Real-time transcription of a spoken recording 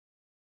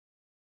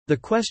The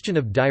question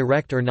of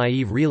direct or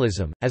naive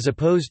realism, as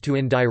opposed to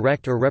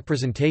indirect or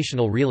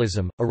representational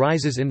realism,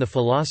 arises in the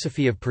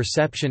philosophy of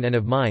perception and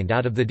of mind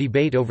out of the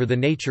debate over the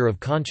nature of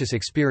conscious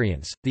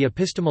experience, the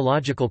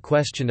epistemological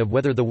question of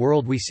whether the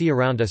world we see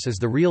around us is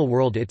the real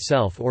world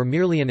itself or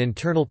merely an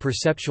internal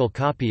perceptual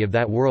copy of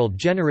that world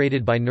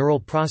generated by neural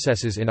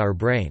processes in our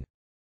brain.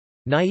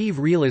 Naive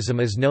realism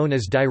is known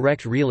as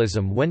direct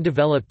realism when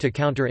developed to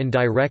counter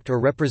indirect or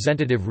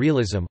representative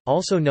realism,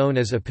 also known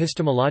as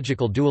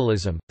epistemological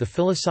dualism, the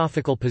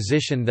philosophical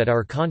position that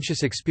our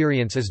conscious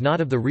experience is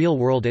not of the real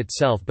world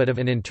itself but of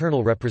an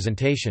internal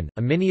representation,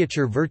 a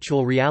miniature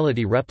virtual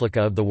reality replica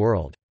of the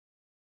world.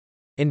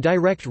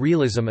 Indirect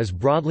realism is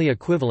broadly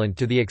equivalent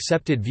to the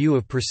accepted view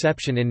of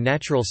perception in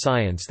natural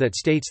science that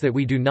states that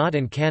we do not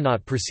and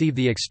cannot perceive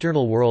the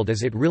external world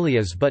as it really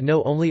is but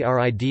know only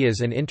our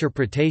ideas and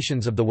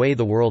interpretations of the way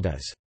the world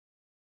is.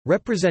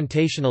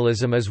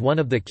 Representationalism is one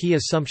of the key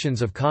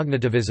assumptions of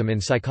cognitivism in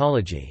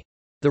psychology.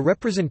 The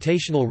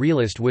representational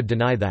realist would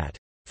deny that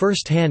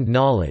first-hand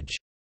knowledge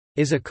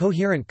is a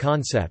coherent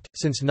concept,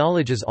 since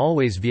knowledge is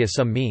always via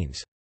some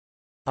means.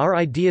 Our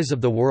ideas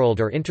of the world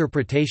are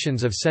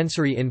interpretations of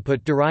sensory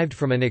input derived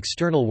from an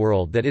external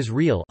world that is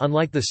real,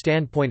 unlike the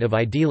standpoint of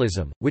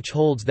idealism, which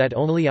holds that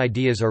only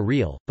ideas are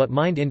real, but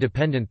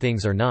mind-independent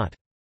things are not.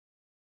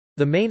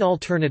 The main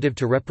alternative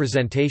to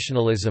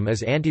representationalism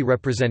is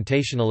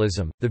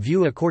anti-representationalism, the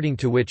view according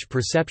to which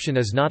perception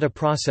is not a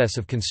process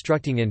of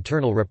constructing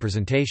internal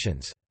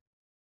representations.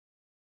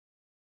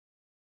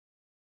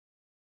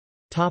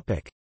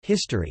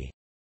 History.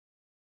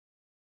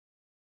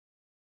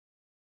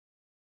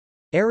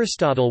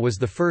 Aristotle was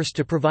the first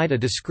to provide a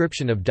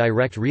description of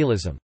direct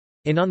realism.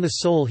 In On the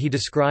Soul he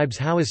describes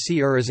how a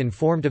seer is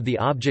informed of the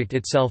object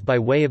itself by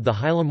way of the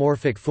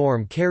hylomorphic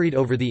form carried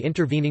over the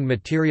intervening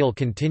material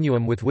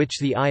continuum with which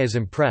the eye is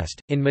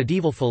impressed. In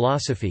medieval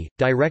philosophy,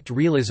 direct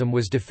realism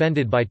was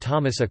defended by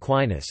Thomas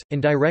Aquinas.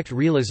 Indirect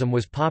realism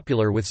was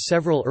popular with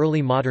several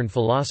early modern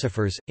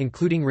philosophers,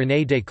 including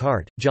René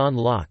Descartes, John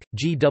Locke,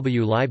 G.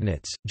 W.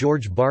 Leibniz,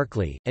 George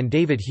Berkeley, and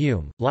David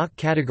Hume. Locke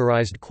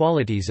categorized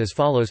qualities as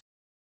follows.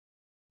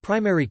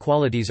 Primary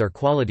qualities are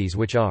qualities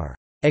which are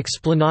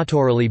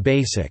explanatorily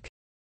basic,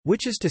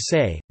 which is to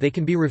say, they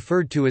can be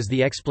referred to as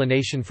the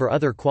explanation for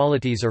other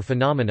qualities or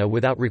phenomena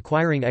without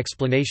requiring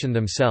explanation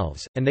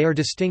themselves, and they are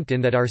distinct in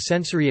that our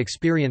sensory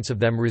experience of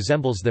them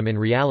resembles them in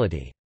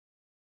reality.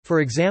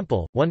 For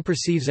example, one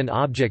perceives an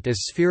object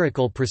as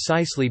spherical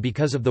precisely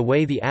because of the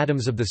way the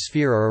atoms of the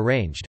sphere are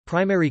arranged.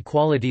 Primary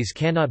qualities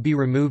cannot be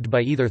removed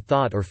by either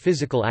thought or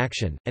physical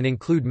action, and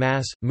include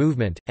mass,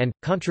 movement, and,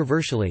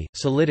 controversially,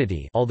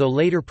 solidity, although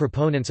later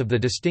proponents of the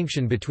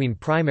distinction between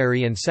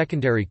primary and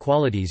secondary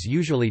qualities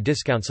usually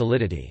discount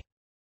solidity.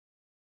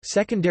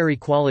 Secondary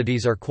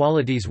qualities are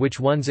qualities which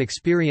one's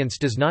experience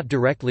does not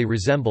directly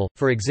resemble.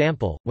 For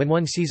example, when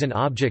one sees an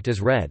object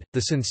as red,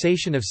 the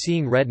sensation of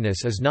seeing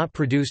redness is not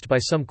produced by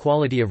some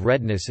quality of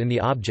redness in the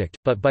object,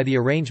 but by the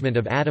arrangement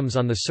of atoms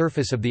on the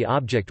surface of the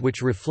object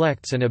which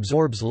reflects and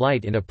absorbs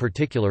light in a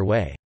particular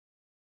way.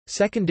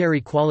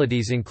 Secondary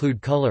qualities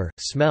include color,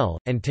 smell,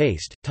 and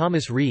taste.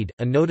 Thomas Reid,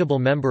 a notable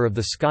member of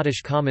the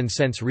Scottish common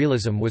sense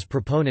realism, was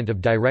proponent of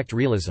direct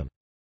realism.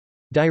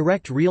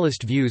 Direct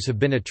realist views have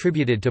been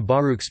attributed to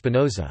Baruch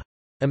Spinoza.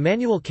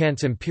 Immanuel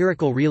Kant's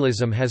empirical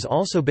realism has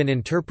also been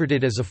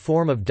interpreted as a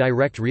form of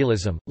direct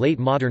realism. Late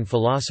modern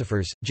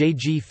philosophers, J.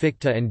 G.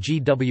 Fichte and G.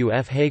 W.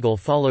 F. Hegel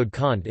followed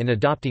Kant in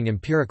adopting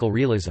empirical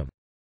realism.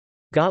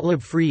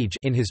 Gottlob Frege,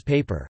 in his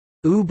paper,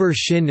 Über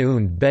Sinn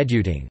und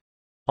Bedeutung,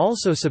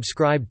 also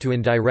subscribed to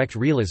indirect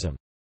realism.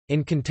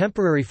 In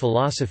contemporary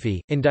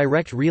philosophy,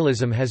 indirect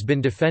realism has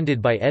been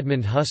defended by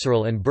Edmund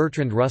Husserl and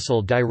Bertrand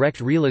Russell. Direct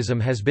realism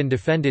has been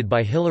defended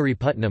by Hilary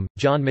Putnam,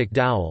 John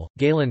McDowell,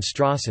 Galen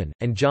Strawson,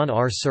 and John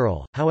R.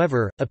 Searle.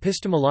 However,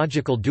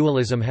 epistemological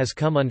dualism has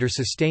come under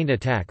sustained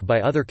attack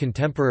by other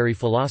contemporary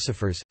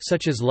philosophers,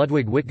 such as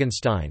Ludwig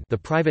Wittgenstein, The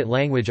Private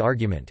Language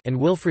Argument, and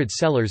Wilfrid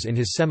Sellars in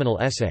his seminal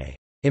essay,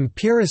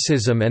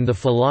 Empiricism and the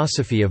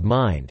Philosophy of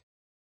Mind.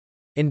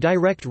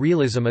 Indirect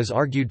realism is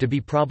argued to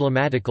be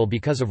problematical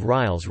because of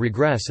Ryle's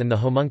regress and the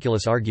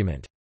homunculus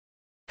argument.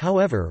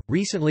 However,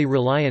 recently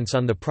reliance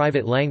on the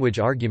private language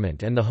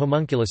argument and the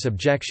homunculus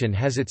objection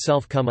has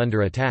itself come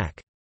under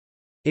attack.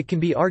 It can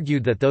be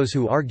argued that those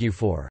who argue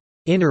for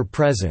inner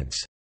presence,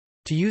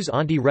 to use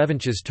Antti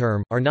Revench's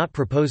term, are not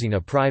proposing a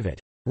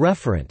private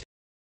referent,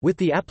 with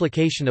the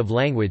application of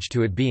language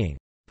to it being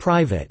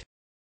private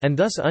and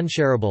thus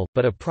unshareable,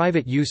 but a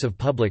private use of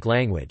public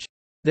language.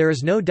 There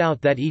is no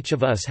doubt that each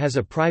of us has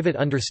a private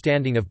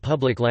understanding of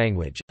public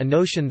language, a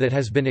notion that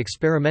has been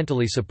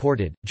experimentally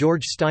supported.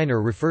 George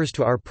Steiner refers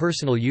to our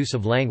personal use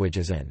of language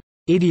as an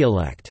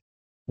idiolect,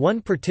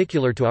 one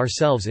particular to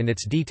ourselves in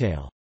its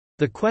detail.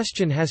 The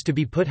question has to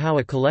be put how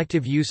a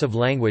collective use of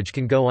language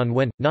can go on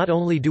when, not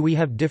only do we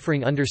have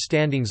differing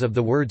understandings of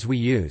the words we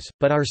use,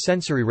 but our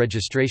sensory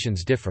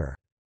registrations differ.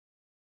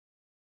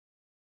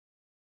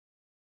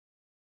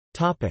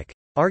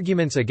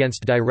 Arguments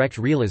against direct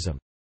realism.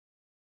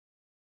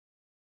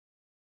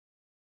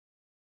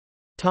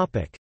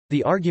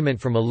 The argument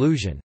from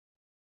illusion.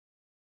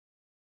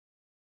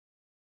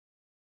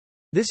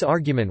 This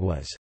argument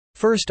was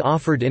first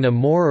offered in a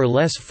more or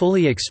less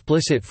fully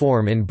explicit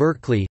form in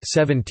Berkeley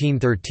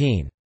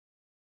 1713.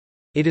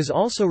 It is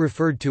also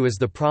referred to as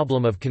the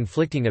problem of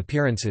conflicting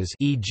appearances,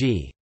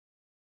 e.g.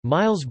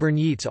 Miles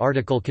Burnyeat's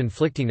article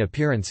Conflicting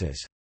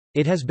Appearances.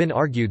 It has been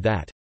argued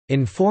that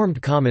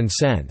informed common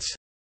sense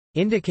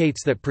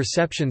indicates that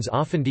perceptions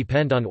often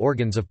depend on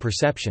organs of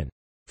perception.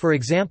 For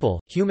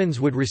example, humans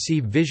would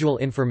receive visual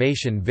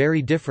information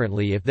very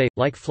differently if they,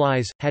 like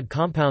flies, had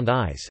compound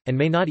eyes, and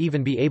may not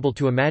even be able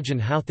to imagine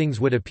how things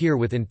would appear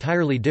with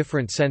entirely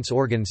different sense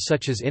organs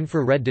such as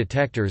infrared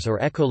detectors or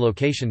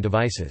echolocation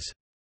devices.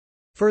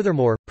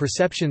 Furthermore,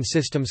 perception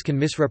systems can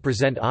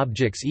misrepresent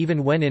objects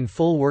even when in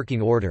full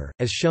working order,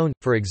 as shown,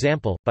 for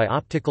example, by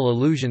optical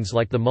illusions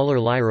like the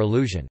Muller-Lyer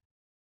illusion.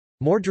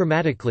 More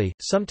dramatically,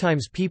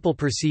 sometimes people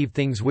perceive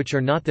things which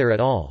are not there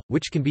at all,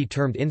 which can be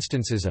termed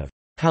instances of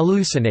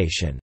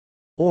hallucination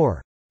or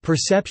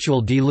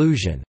perceptual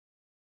delusion.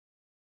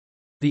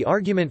 The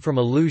argument from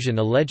illusion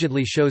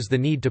allegedly shows the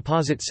need to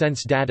posit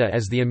sense data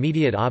as the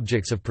immediate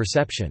objects of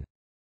perception.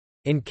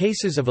 In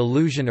cases of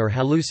illusion or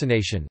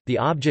hallucination, the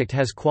object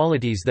has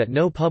qualities that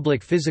no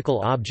public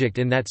physical object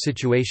in that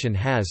situation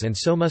has and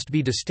so must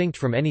be distinct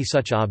from any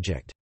such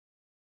object.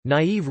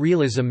 Naive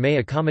realism may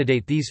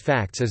accommodate these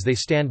facts as they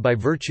stand by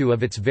virtue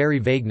of its very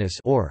vagueness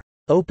or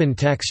open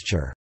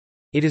texture.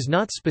 It is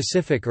not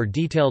specific or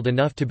detailed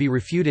enough to be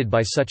refuted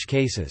by such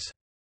cases.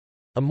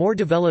 A more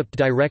developed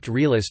direct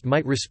realist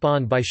might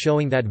respond by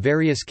showing that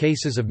various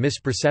cases of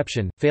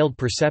misperception, failed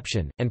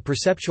perception, and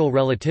perceptual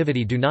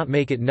relativity do not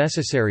make it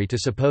necessary to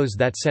suppose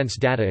that sense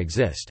data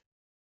exist.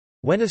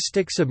 When a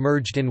stick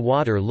submerged in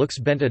water looks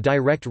bent, a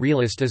direct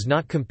realist is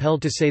not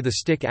compelled to say the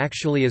stick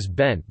actually is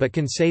bent but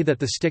can say that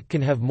the stick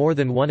can have more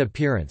than one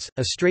appearance.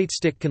 A straight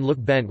stick can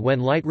look bent when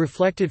light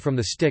reflected from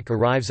the stick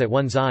arrives at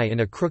one's eye in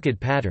a crooked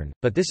pattern,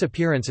 but this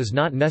appearance is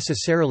not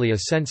necessarily a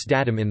sense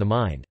datum in the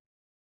mind.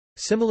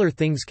 Similar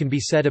things can be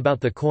said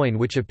about the coin,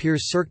 which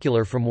appears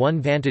circular from one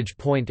vantage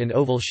point and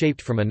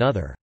oval-shaped from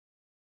another.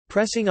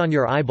 Pressing on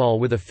your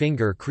eyeball with a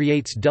finger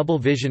creates double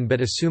vision,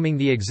 but assuming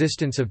the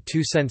existence of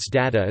two sense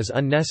data is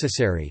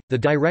unnecessary. The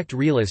direct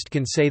realist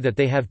can say that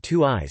they have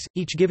two eyes,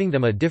 each giving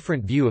them a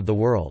different view of the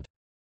world.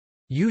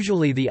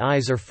 Usually the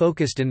eyes are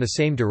focused in the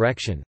same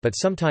direction, but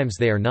sometimes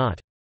they are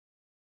not.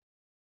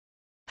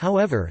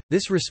 However,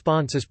 this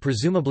response is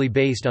presumably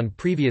based on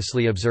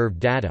previously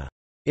observed data.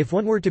 If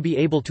one were to be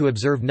able to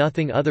observe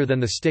nothing other than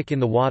the stick in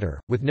the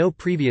water, with no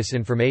previous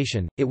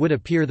information, it would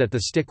appear that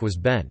the stick was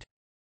bent.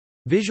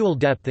 Visual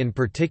depth in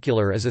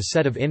particular is a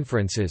set of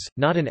inferences,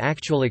 not an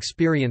actual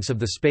experience of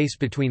the space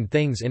between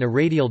things in a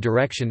radial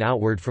direction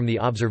outward from the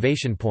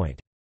observation point.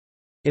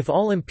 If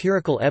all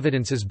empirical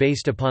evidence is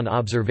based upon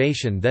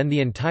observation, then the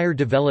entire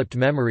developed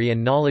memory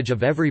and knowledge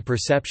of every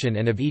perception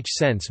and of each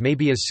sense may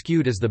be as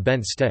skewed as the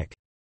bent stick.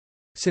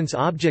 Since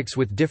objects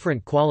with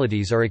different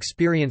qualities are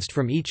experienced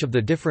from each of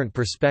the different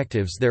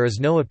perspectives, there is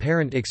no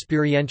apparent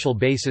experiential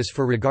basis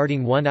for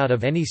regarding one out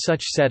of any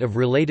such set of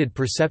related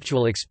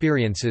perceptual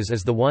experiences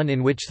as the one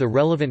in which the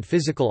relevant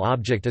physical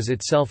object is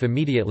itself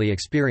immediately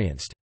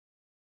experienced.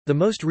 The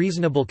most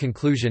reasonable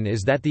conclusion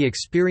is that the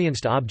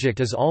experienced object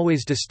is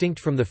always distinct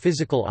from the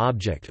physical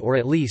object, or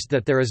at least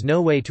that there is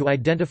no way to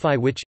identify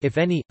which, if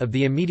any, of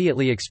the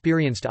immediately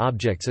experienced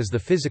objects is the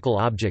physical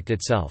object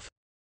itself.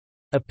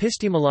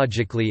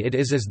 Epistemologically, it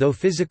is as though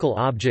physical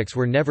objects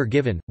were never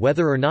given,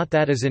 whether or not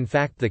that is in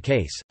fact the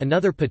case.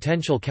 Another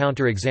potential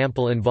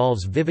counterexample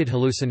involves vivid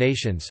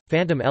hallucinations.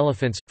 Phantom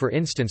elephants, for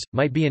instance,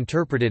 might be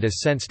interpreted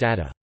as sense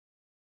data.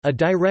 A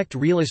direct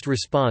realist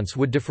response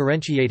would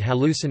differentiate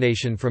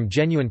hallucination from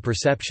genuine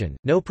perception.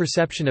 No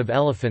perception of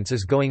elephants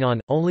is going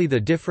on, only the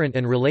different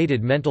and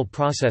related mental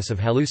process of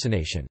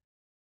hallucination.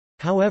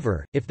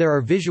 However, if there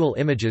are visual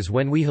images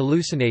when we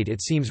hallucinate,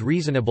 it seems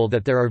reasonable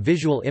that there are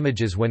visual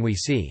images when we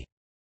see.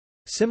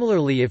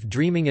 Similarly, if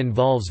dreaming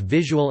involves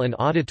visual and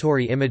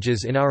auditory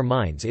images in our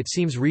minds, it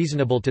seems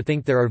reasonable to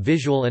think there are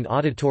visual and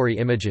auditory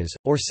images,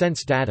 or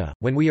sense data,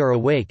 when we are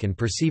awake and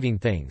perceiving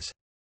things.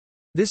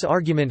 This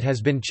argument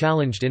has been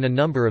challenged in a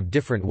number of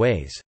different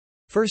ways.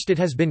 First, it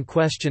has been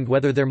questioned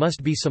whether there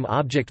must be some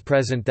object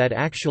present that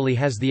actually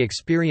has the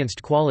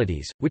experienced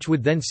qualities, which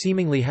would then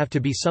seemingly have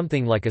to be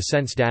something like a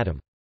sense datum.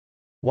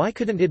 Why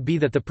couldn't it be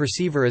that the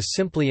perceiver is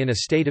simply in a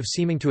state of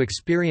seeming to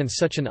experience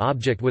such an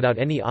object without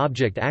any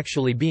object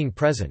actually being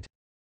present?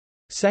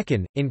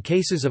 Second, in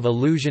cases of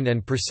illusion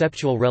and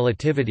perceptual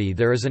relativity,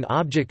 there is an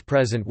object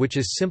present which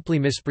is simply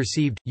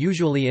misperceived,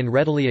 usually in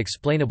readily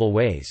explainable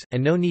ways,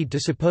 and no need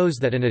to suppose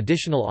that an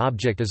additional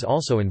object is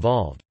also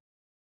involved.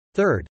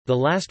 Third, the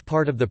last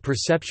part of the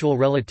perceptual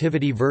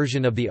relativity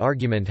version of the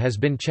argument has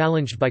been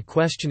challenged by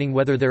questioning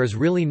whether there is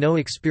really no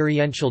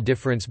experiential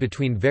difference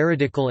between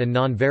veridical and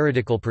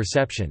non-veridical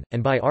perception,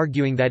 and by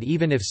arguing that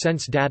even if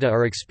sense data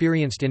are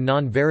experienced in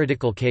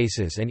non-veridical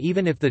cases and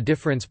even if the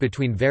difference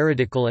between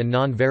veridical and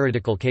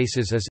non-veridical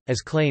cases is,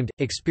 as claimed,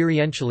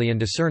 experientially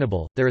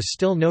indiscernible, there is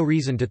still no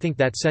reason to think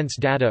that sense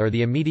data are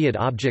the immediate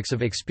objects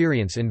of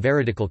experience in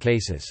veridical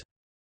cases.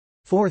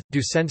 Fourth,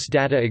 do sense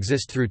data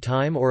exist through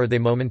time or are they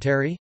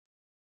momentary?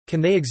 Can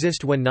they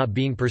exist when not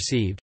being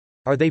perceived?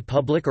 Are they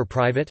public or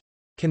private?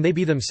 Can they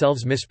be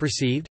themselves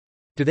misperceived?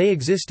 Do they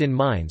exist in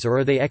minds or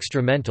are they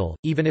extramental,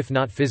 even if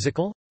not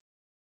physical?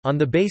 On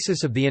the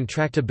basis of the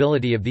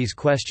intractability of these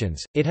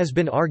questions, it has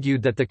been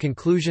argued that the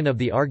conclusion of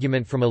the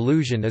argument from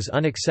illusion is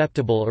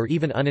unacceptable or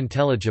even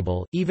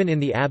unintelligible, even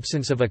in the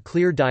absence of a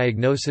clear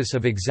diagnosis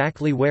of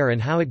exactly where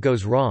and how it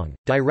goes wrong.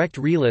 Direct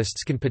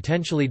realists can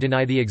potentially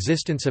deny the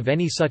existence of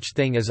any such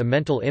thing as a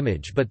mental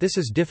image, but this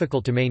is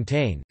difficult to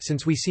maintain,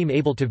 since we seem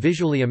able to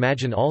visually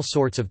imagine all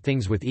sorts of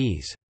things with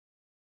ease.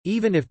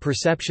 Even if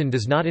perception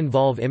does not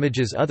involve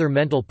images, other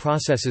mental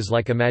processes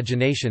like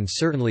imagination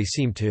certainly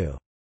seem to.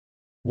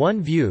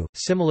 One view,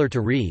 similar to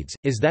Reid's,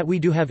 is that we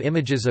do have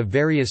images of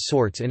various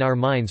sorts in our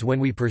minds when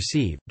we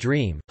perceive,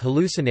 dream,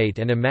 hallucinate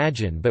and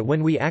imagine, but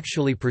when we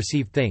actually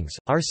perceive things,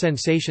 our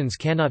sensations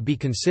cannot be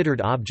considered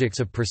objects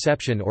of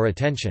perception or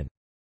attention.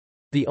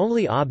 The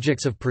only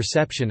objects of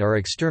perception are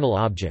external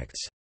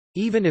objects.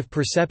 Even if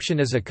perception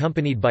is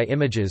accompanied by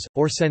images,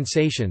 or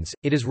sensations,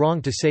 it is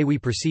wrong to say we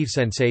perceive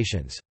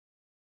sensations.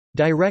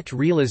 Direct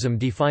realism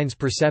defines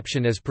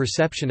perception as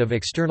perception of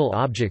external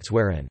objects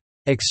where an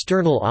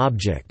external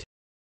object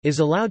is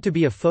allowed to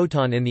be a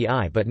photon in the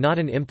eye but not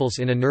an impulse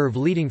in a nerve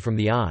leading from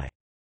the eye.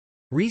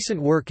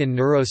 Recent work in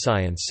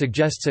neuroscience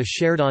suggests a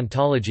shared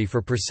ontology for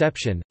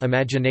perception,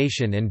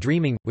 imagination and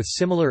dreaming, with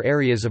similar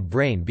areas of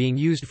brain being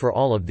used for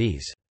all of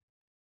these.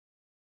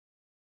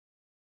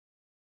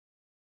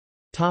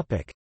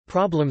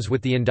 Problems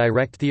with the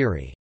indirect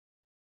theory.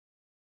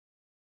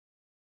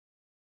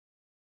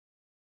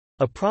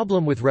 A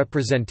problem with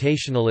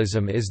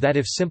representationalism is that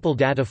if simple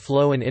data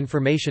flow and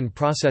information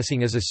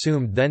processing is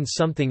assumed, then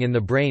something in the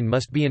brain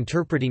must be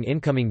interpreting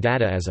incoming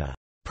data as a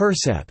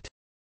percept.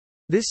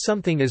 This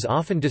something is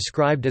often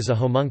described as a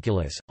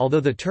homunculus,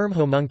 although the term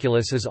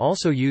homunculus is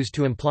also used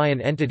to imply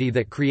an entity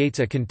that creates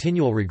a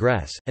continual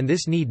regress, and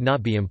this need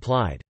not be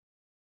implied.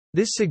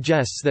 This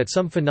suggests that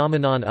some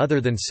phenomenon other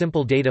than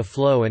simple data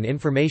flow and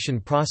information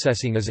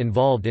processing is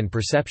involved in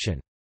perception.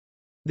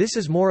 This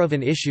is more of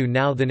an issue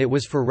now than it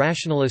was for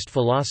rationalist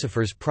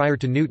philosophers prior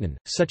to Newton,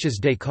 such as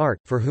Descartes,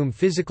 for whom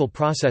physical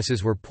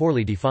processes were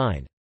poorly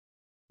defined.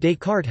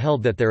 Descartes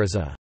held that there is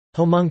a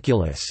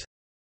homunculus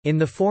in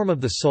the form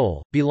of the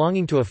soul,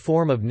 belonging to a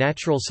form of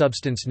natural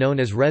substance known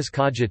as res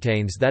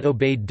cogitans that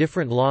obeyed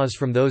different laws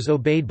from those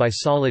obeyed by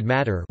solid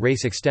matter,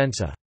 res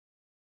extensa.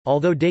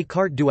 Although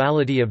Descartes'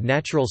 duality of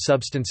natural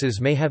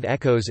substances may have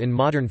echoes in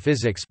modern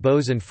physics,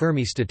 Bose and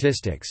Fermi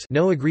statistics,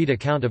 no agreed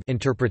account of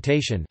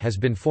interpretation has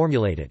been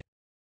formulated.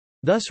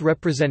 Thus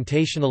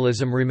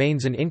representationalism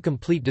remains an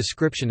incomplete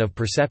description of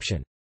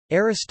perception.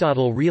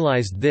 Aristotle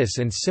realized this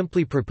and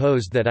simply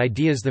proposed that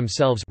ideas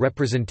themselves,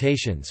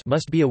 representations,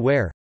 must be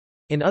aware,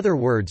 in other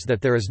words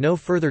that there is no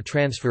further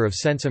transfer of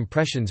sense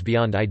impressions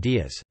beyond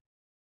ideas.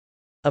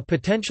 A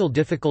potential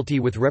difficulty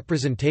with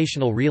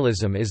representational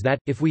realism is that,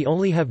 if we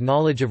only have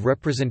knowledge of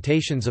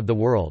representations of the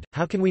world,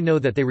 how can we know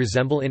that they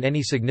resemble in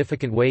any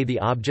significant way the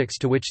objects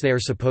to which they are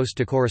supposed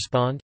to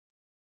correspond?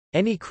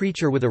 Any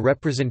creature with a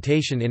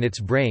representation in its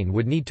brain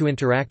would need to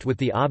interact with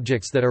the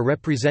objects that are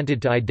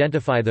represented to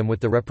identify them with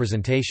the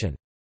representation.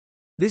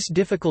 This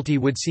difficulty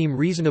would seem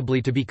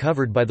reasonably to be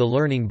covered by the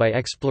learning by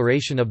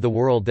exploration of the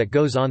world that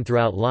goes on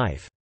throughout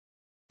life.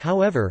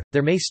 However,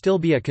 there may still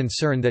be a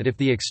concern that if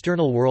the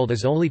external world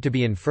is only to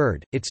be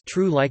inferred, its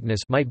true likeness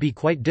might be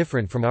quite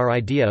different from our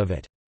idea of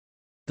it.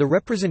 The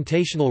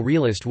representational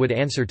realist would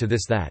answer to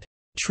this that,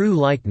 true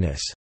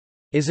likeness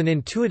is an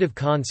intuitive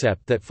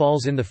concept that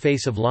falls in the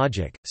face of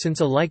logic, since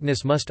a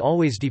likeness must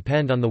always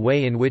depend on the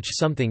way in which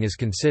something is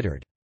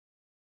considered.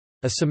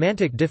 A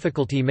semantic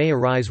difficulty may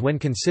arise when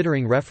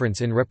considering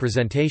reference in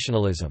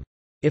representationalism.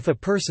 If a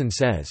person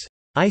says,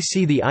 "I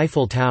see the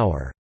Eiffel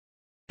Tower,"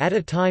 at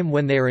a time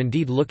when they are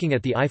indeed looking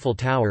at the Eiffel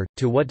Tower,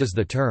 to what does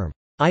the term,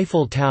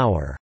 Eiffel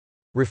Tower,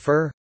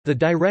 refer? The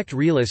direct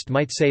realist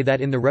might say that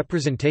in the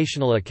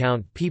representational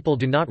account people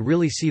do not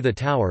really see the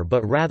tower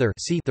but rather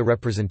see the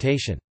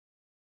representation.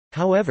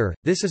 However,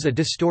 this is a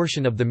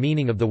distortion of the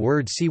meaning of the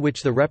word see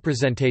which the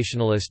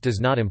representationalist does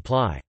not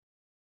imply.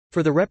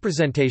 For the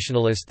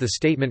representationalist the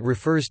statement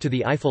refers to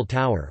the Eiffel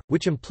Tower,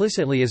 which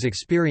implicitly is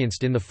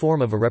experienced in the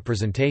form of a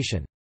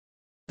representation.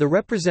 The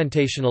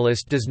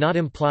representationalist does not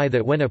imply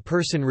that when a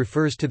person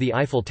refers to the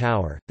Eiffel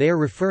Tower, they are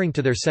referring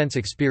to their sense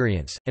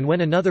experience, and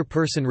when another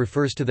person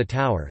refers to the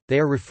tower, they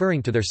are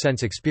referring to their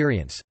sense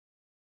experience.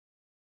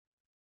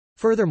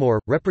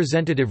 Furthermore,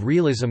 representative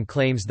realism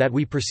claims that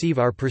we perceive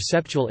our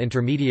perceptual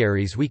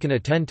intermediaries, we can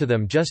attend to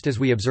them just as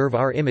we observe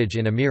our image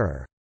in a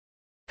mirror.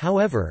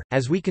 However,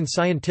 as we can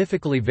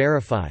scientifically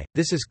verify,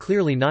 this is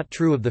clearly not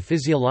true of the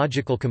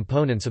physiological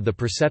components of the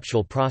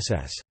perceptual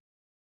process.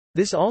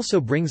 This also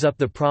brings up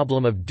the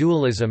problem of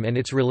dualism and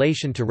its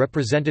relation to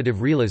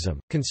representative realism,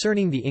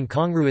 concerning the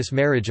incongruous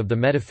marriage of the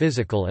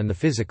metaphysical and the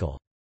physical.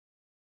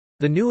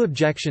 The new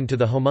objection to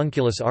the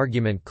homunculus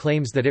argument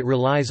claims that it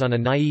relies on a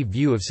naive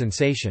view of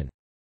sensation.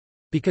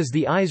 Because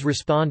the eyes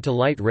respond to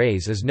light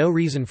rays is no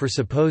reason for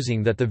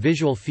supposing that the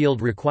visual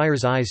field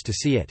requires eyes to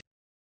see it.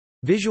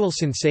 Visual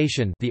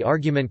sensation, the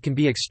argument can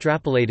be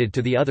extrapolated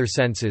to the other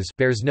senses,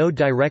 bears no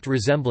direct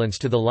resemblance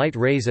to the light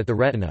rays at the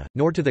retina,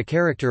 nor to the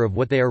character of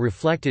what they are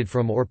reflected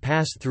from or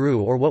passed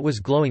through or what was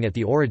glowing at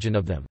the origin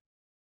of them.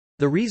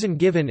 The reason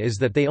given is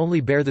that they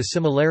only bear the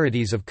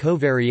similarities of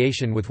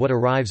covariation with what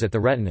arrives at the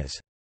retinas.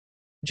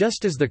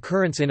 Just as the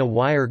currents in a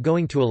wire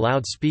going to a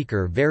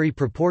loudspeaker vary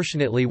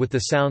proportionately with the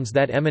sounds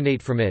that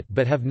emanate from it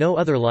but have no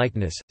other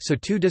likeness, so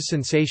too does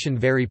sensation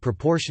vary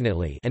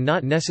proportionately and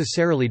not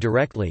necessarily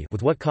directly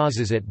with what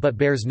causes it but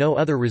bears no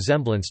other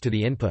resemblance to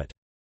the input.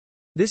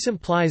 This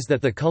implies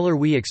that the color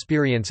we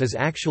experience is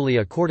actually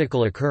a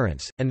cortical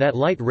occurrence, and that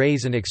light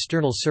rays and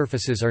external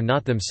surfaces are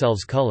not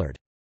themselves colored.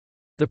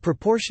 The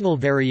proportional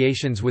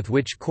variations with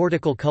which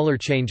cortical color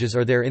changes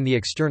are there in the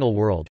external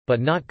world, but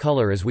not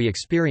color as we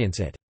experience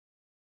it.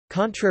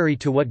 Contrary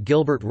to what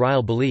Gilbert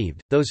Ryle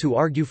believed, those who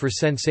argue for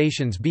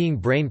sensations being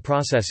brain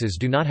processes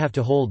do not have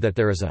to hold that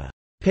there is a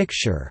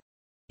picture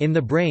in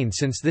the brain,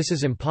 since this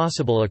is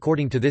impossible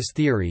according to this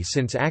theory,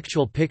 since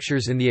actual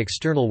pictures in the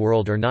external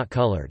world are not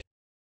colored.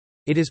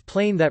 It is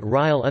plain that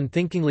Ryle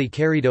unthinkingly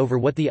carried over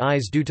what the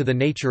eyes do to the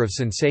nature of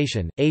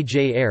sensation. A.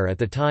 J. Ayer at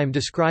the time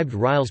described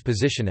Ryle's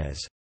position as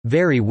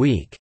very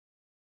weak.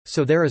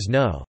 So there is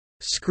no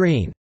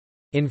screen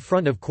in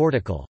front of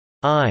cortical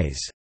eyes.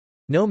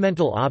 No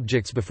mental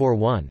objects before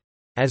one.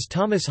 As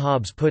Thomas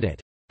Hobbes put it,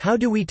 "How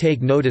do we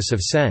take notice of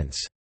sense?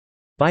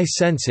 By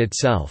sense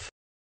itself."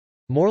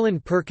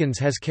 Moreland Perkins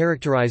has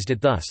characterized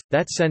it thus,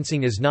 that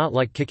sensing is not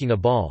like kicking a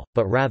ball,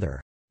 but rather,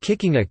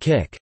 kicking a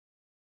kick.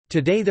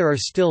 Today there are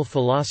still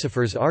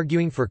philosophers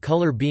arguing for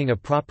color being a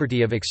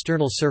property of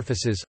external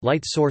surfaces,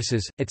 light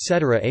sources,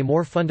 etc. A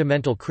more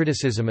fundamental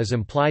criticism is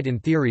implied in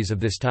theories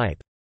of this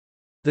type.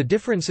 The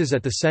differences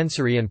at the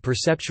sensory and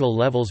perceptual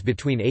levels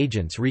between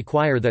agents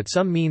require that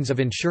some means of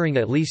ensuring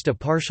at least a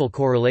partial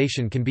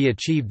correlation can be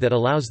achieved that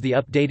allows the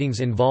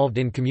updatings involved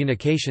in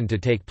communication to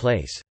take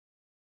place.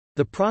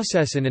 The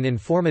process in an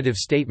informative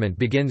statement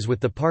begins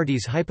with the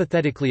parties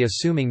hypothetically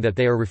assuming that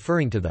they are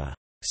referring to the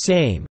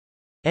same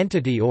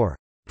entity or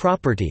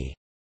property.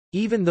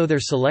 Even though their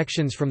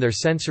selections from their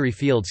sensory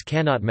fields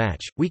cannot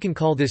match, we can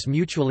call this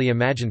mutually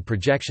imagined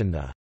projection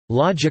the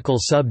logical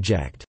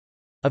subject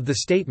of the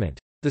statement.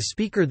 The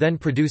speaker then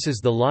produces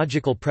the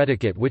logical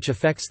predicate which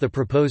affects the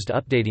proposed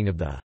updating of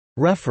the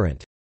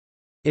referent.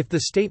 If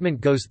the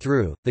statement goes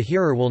through, the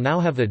hearer will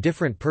now have a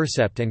different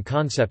percept and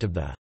concept of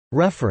the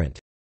referent,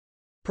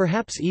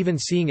 perhaps even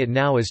seeing it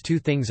now as two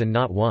things and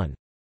not one.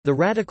 The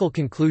radical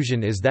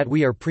conclusion is that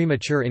we are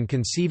premature in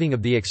conceiving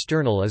of the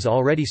external as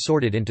already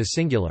sorted into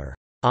singular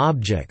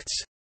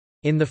objects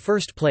in the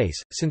first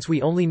place, since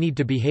we only need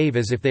to behave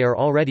as if they are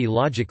already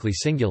logically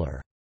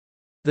singular.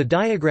 The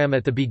diagram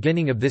at the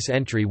beginning of this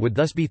entry would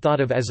thus be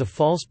thought of as a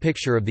false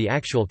picture of the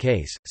actual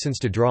case, since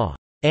to draw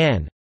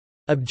an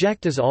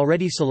object as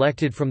already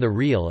selected from the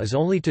real is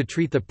only to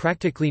treat the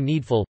practically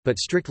needful, but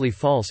strictly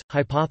false,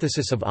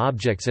 hypothesis of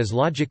objects as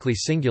logically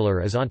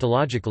singular as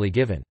ontologically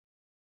given.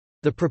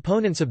 The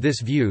proponents of this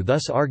view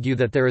thus argue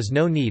that there is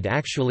no need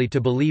actually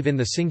to believe in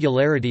the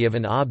singularity of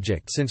an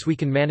object, since we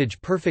can manage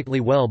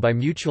perfectly well by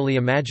mutually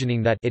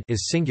imagining that it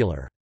is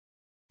singular.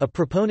 A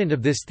proponent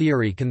of this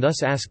theory can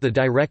thus ask the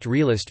direct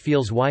realist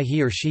feels why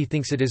he or she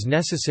thinks it is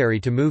necessary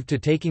to move to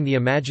taking the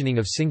imagining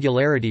of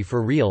singularity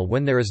for real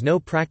when there is no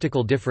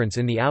practical difference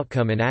in the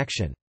outcome and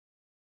action.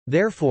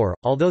 Therefore,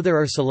 although there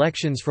are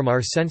selections from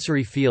our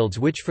sensory fields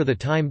which for the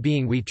time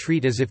being we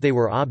treat as if they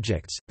were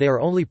objects, they are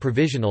only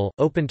provisional,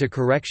 open to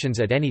corrections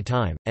at any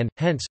time, and,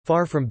 hence,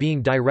 far from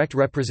being direct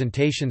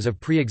representations of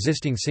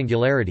pre-existing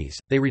singularities,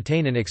 they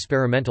retain an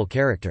experimental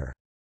character.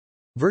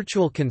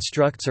 Virtual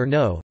constructs or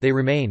no, they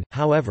remain,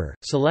 however,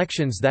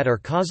 selections that are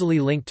causally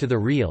linked to the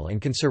real and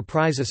can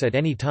surprise us at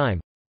any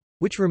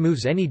time—which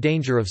removes any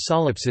danger of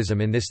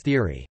solipsism in this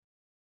theory.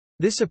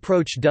 This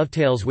approach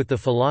dovetails with the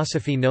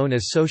philosophy known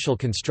as social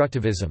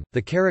constructivism.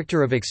 The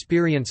character of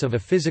experience of a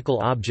physical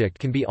object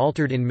can be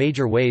altered in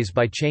major ways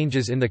by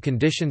changes in the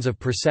conditions of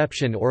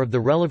perception or of the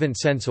relevant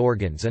sense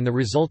organs and the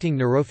resulting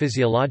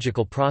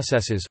neurophysiological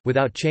processes,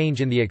 without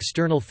change in the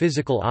external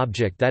physical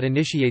object that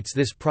initiates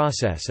this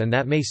process and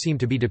that may seem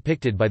to be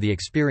depicted by the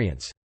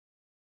experience.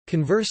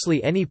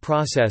 Conversely, any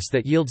process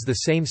that yields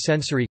the same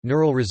sensory,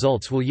 neural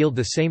results will yield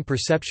the same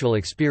perceptual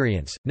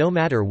experience, no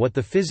matter what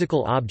the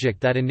physical object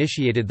that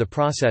initiated the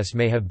process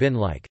may have been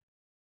like.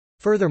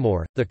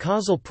 Furthermore, the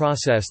causal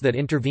process that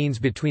intervenes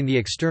between the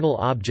external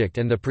object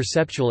and the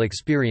perceptual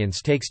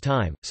experience takes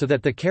time, so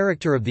that the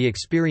character of the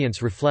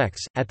experience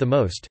reflects, at the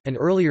most, an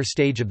earlier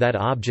stage of that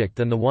object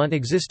than the one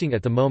existing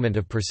at the moment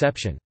of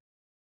perception.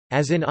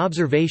 As in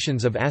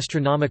observations of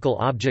astronomical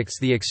objects,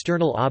 the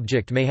external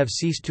object may have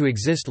ceased to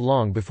exist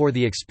long before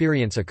the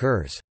experience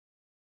occurs.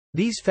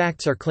 These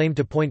facts are claimed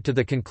to point to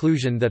the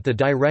conclusion that the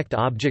direct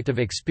object of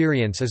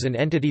experience is an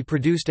entity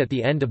produced at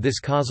the end of this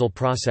causal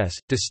process,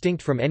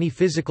 distinct from any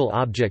physical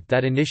object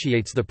that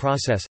initiates the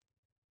process.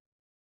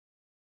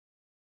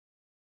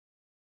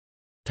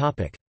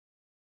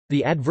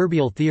 The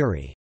adverbial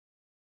theory.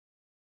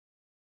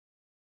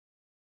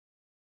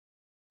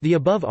 The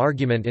above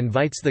argument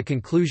invites the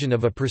conclusion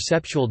of a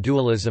perceptual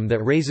dualism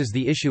that raises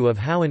the issue of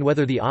how and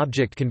whether the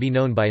object can be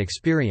known by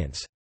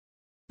experience.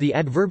 The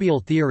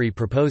adverbial theory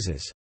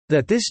proposes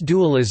that this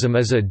dualism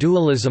is a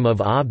dualism of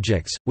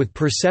objects, with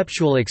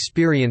perceptual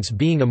experience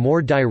being a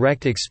more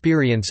direct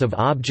experience of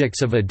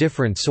objects of a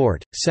different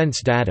sort,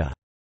 sense data.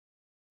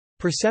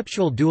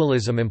 Perceptual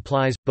dualism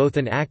implies, both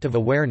an act of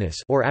awareness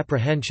or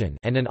apprehension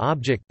and an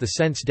object, the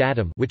sense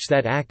datum, which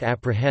that act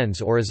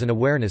apprehends or is an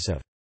awareness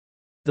of.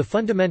 The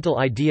fundamental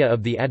idea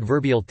of the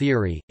adverbial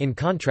theory, in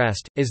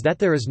contrast, is that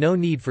there is no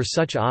need for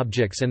such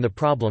objects and the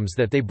problems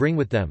that they bring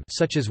with them,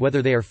 such as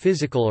whether they are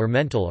physical or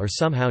mental or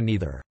somehow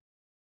neither.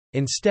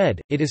 Instead,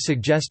 it is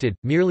suggested,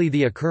 merely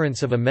the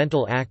occurrence of a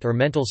mental act or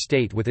mental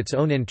state with its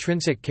own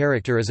intrinsic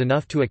character is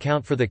enough to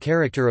account for the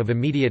character of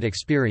immediate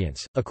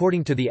experience.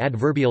 According to the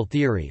adverbial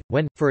theory,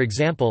 when, for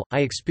example, I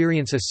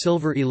experience a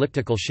silver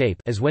elliptical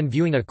shape as when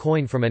viewing a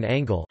coin from an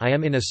angle, I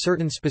am in a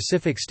certain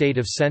specific state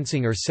of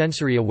sensing or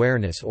sensory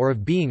awareness or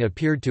of being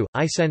appeared to,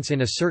 I sense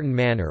in a certain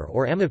manner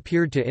or am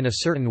appeared to in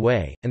a certain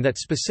way, and that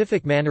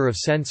specific manner of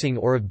sensing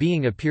or of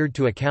being appeared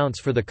to accounts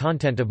for the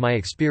content of my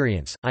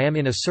experience, I am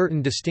in a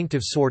certain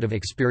distinctive sort of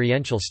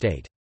experiential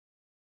state.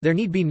 There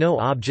need be no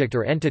object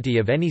or entity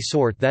of any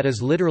sort that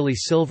is literally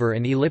silver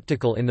and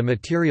elliptical in the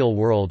material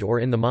world or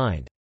in the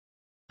mind.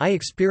 I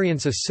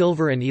experience a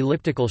silver and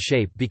elliptical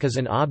shape because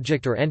an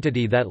object or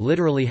entity that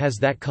literally has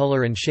that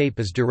color and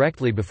shape is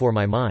directly before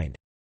my mind.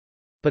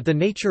 But the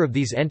nature of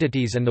these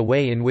entities and the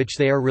way in which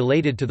they are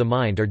related to the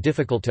mind are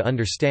difficult to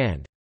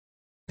understand.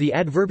 The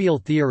adverbial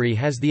theory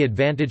has the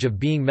advantage of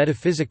being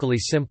metaphysically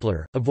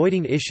simpler,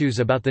 avoiding issues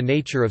about the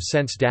nature of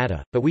sense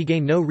data, but we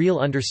gain no real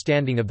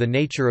understanding of the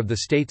nature of the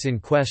states in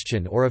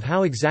question or of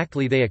how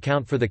exactly they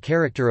account for the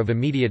character of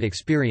immediate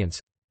experience.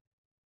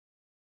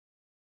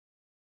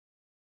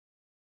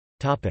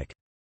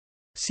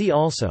 See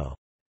also: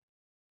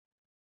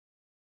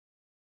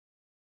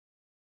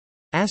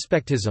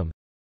 aspectism,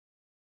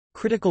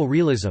 critical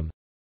realism,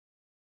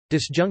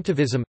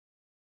 disjunctivism,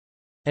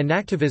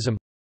 enactivism,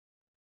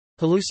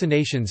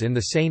 hallucinations in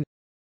the sane,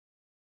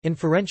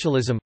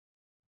 inferentialism,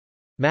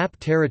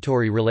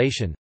 map-territory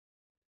relation,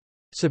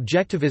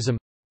 subjectivism,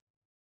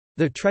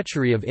 the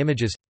treachery of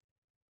images.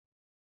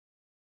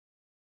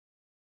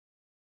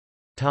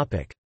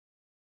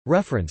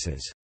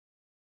 References.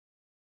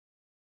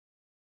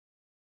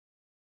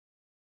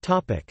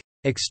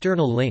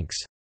 External links.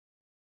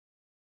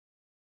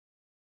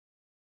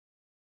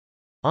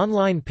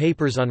 Online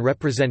papers on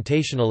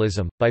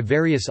representationalism, by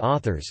various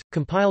authors,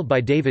 compiled by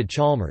David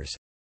Chalmers.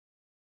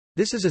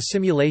 This is a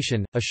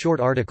Simulation, a short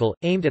article,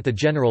 aimed at the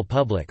general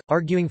public,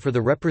 arguing for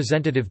the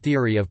representative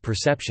theory of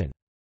perception.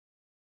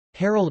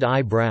 Harold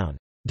I. Brown.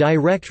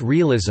 Direct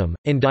Realism,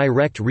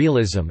 Indirect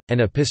Realism,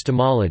 and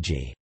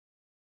Epistemology.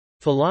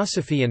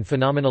 Philosophy and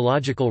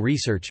Phenomenological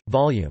Research,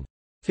 Vol.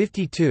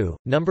 52,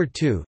 No.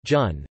 2,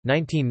 Jun,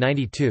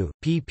 1992,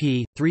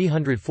 pp.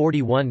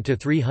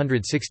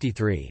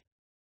 341–363.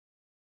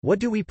 What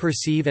Do We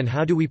Perceive and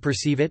How Do We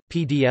Perceive It?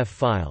 PDF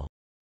file.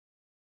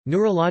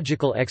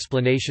 Neurological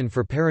Explanation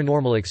for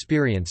Paranormal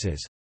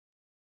Experiences.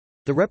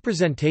 The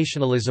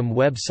Representationalism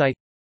website.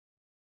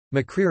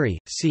 McCreary,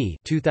 C.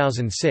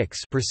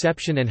 2006.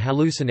 Perception and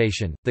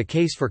Hallucination, The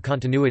Case for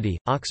Continuity,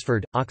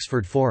 Oxford,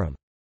 Oxford Forum.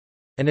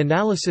 An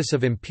Analysis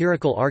of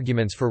Empirical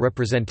Arguments for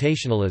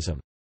Representationalism.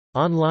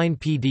 Online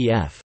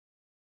PDF.